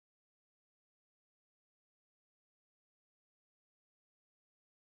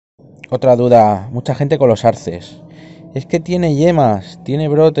Otra duda, mucha gente con los arces. Es que tiene yemas, tiene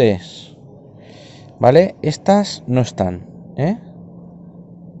brotes. ¿Vale? Estas no están, ¿eh?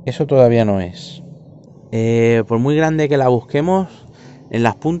 Eso todavía no es. Por muy grande que la busquemos, en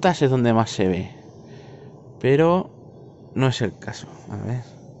las puntas es donde más se ve. Pero no es el caso. A ver.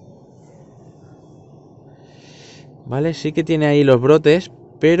 Vale, sí que tiene ahí los brotes,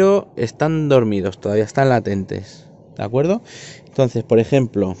 pero están dormidos, todavía están latentes. ¿De acuerdo? Entonces, por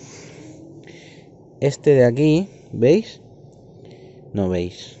ejemplo, este de aquí, ¿veis? No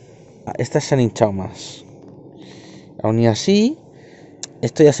veis. Estas se han hinchado más. Aún y así,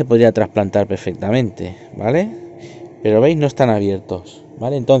 esto ya se podría trasplantar perfectamente, ¿vale? Pero veis, no están abiertos,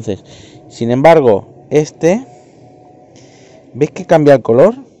 ¿vale? Entonces, sin embargo, este, ¿veis que cambia el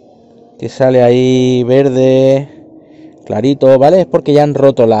color? Que sale ahí verde, clarito, ¿vale? Es porque ya han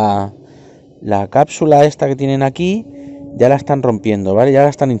roto la cápsula esta que tienen aquí, ya la están rompiendo, ¿vale? Ya la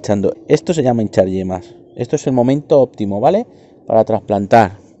están hinchando. Esto se llama hinchar yemas. Esto es el momento óptimo, ¿vale? Para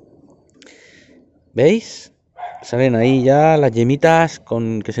trasplantar. ¿Veis? Salen ahí ya las yemitas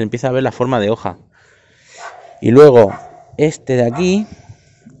con que se empieza a ver la forma de hoja. Y luego, este de aquí,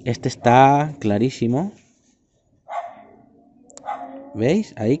 este está clarísimo.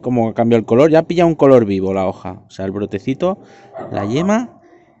 ¿Veis? Ahí como cambia el color, ya pilla un color vivo la hoja. O sea, el brotecito, la yema,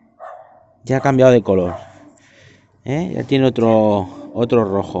 ya ha cambiado de color. Ya tiene otro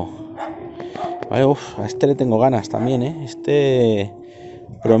rojo. Vale, a este le tengo ganas también, este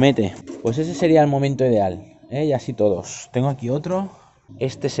promete. Pues ese sería el momento ideal, y así todos. Tengo aquí otro.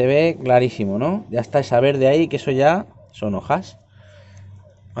 Este se ve clarísimo, ¿no? Ya está esa verde ahí, que eso ya son hojas.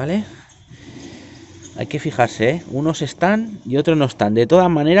 ¿Vale? Hay que fijarse, unos están y otros no están. De todas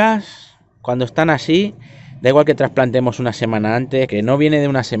maneras, cuando están así, da igual que trasplantemos una semana antes, que no viene de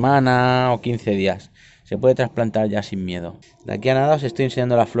una semana o 15 días. Se puede trasplantar ya sin miedo. De aquí a nada os estoy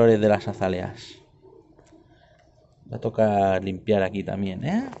enseñando las flores de las azaleas. Va a tocar limpiar aquí también,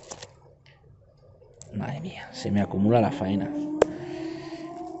 ¿eh? Madre mía, se me acumula la faena.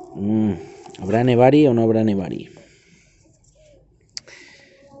 ¿Habrá nevari o no habrá nevari?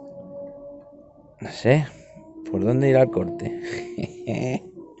 No sé. ¿Por dónde irá el corte?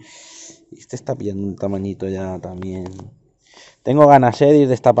 Este está pillando un tamañito ya también. Tengo ganas de ir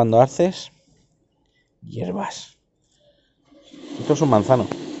destapando arces. Hierbas. Esto es un manzano.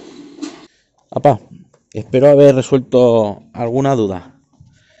 Apa, espero haber resuelto alguna duda.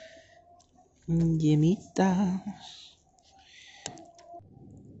 Yemitas.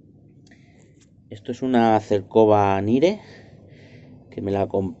 Esto es una cercova nire que me la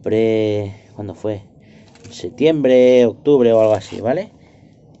compré cuando fue en septiembre, octubre o algo así, ¿vale?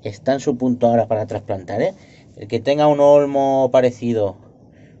 Está en su punto ahora para trasplantar, ¿eh? El que tenga un olmo parecido,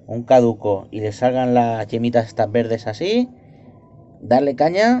 un caduco y le salgan las yemitas estas verdes así, darle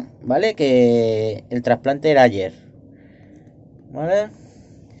caña, ¿vale? Que el trasplante era ayer, ¿vale?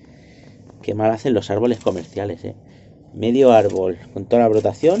 Qué mal hacen los árboles comerciales, ¿eh? Medio árbol con toda la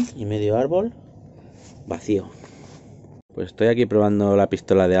brotación y medio árbol vacío. Pues estoy aquí probando la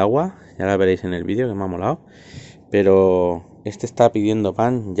pistola de agua, ya la veréis en el vídeo que me ha molado. Pero este está pidiendo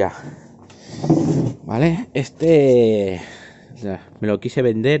pan ya. ¿Vale? Este ya, me lo quise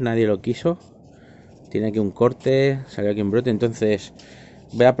vender, nadie lo quiso. Tiene aquí un corte, salió aquí un brote, entonces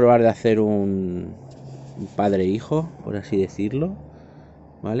voy a probar de hacer un padre-hijo, por así decirlo.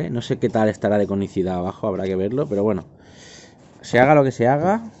 ¿Vale? No sé qué tal estará de conicidad abajo, habrá que verlo, pero bueno. Se haga lo que se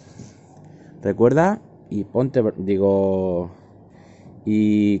haga, recuerda y ponte, digo,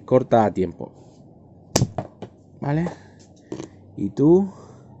 y corta a tiempo. ¿Vale? Y tú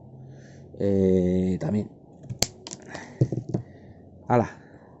también. ¡Hala!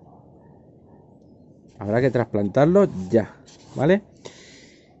 Habrá que trasplantarlo ya, ¿vale?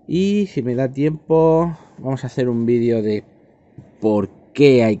 Y si me da tiempo, vamos a hacer un vídeo de por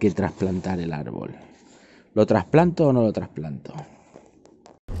qué hay que trasplantar el árbol. ¿Lo trasplanto o no lo trasplanto?